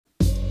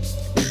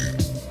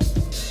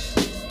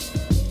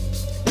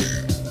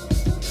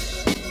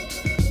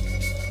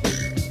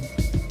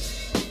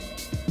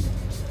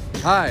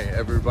Hi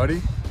everybody.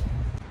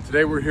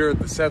 Today we're here at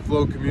the Seth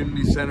Lowe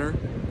Community Center.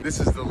 This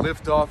is the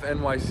Lift Off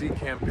NYC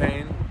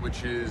campaign,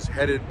 which is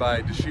headed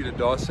by Dashita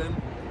Dawson.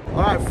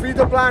 All right, free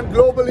the plant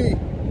globally.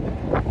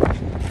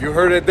 You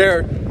heard it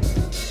there.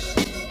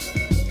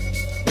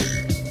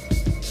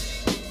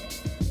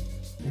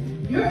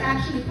 You're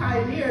actually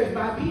pioneers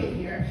by being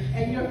here,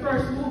 and you're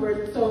first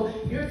movers. So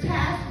your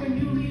task when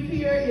you leave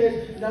here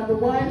is, number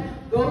one,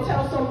 go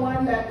tell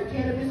someone that the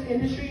cannabis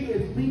industry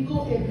is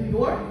legal in New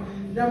York.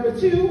 Number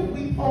two,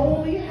 we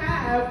only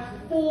have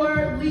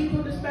 4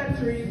 legal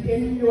dispensaries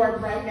in New York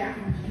right now.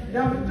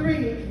 Number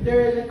three, there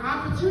is an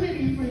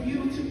opportunity for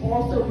you to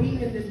also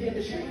be in this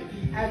industry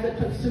as a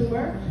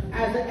consumer,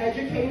 as an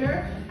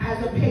educator,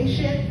 as a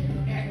patient,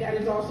 and that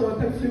is also a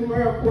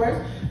consumer, of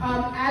course,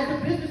 as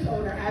a business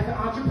owner, as an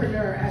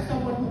entrepreneur, as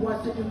someone who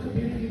wants to do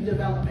community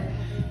development.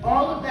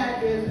 All of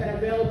that is an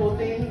available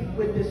thing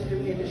with this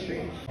new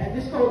industry. And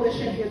this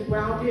coalition is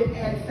grounded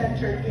and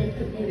centered in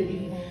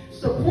community,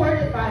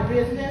 supported by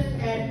business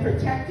and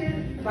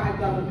protected by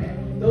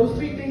government. Those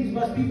 3 things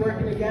must be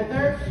working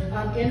together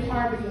in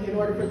harmony in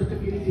order for the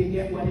community to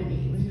get what it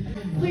needs.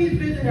 Please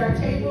visit our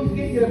tables,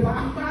 get your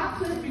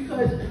boxes,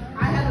 because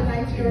I have a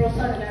 19-year-old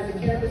son, and as a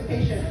cannabis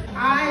patient,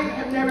 I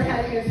have never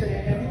had an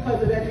incident, and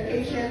because of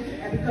education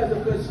and because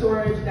of good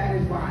storage, that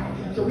is why.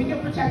 So we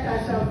can protect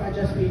ourselves by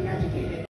just being educated.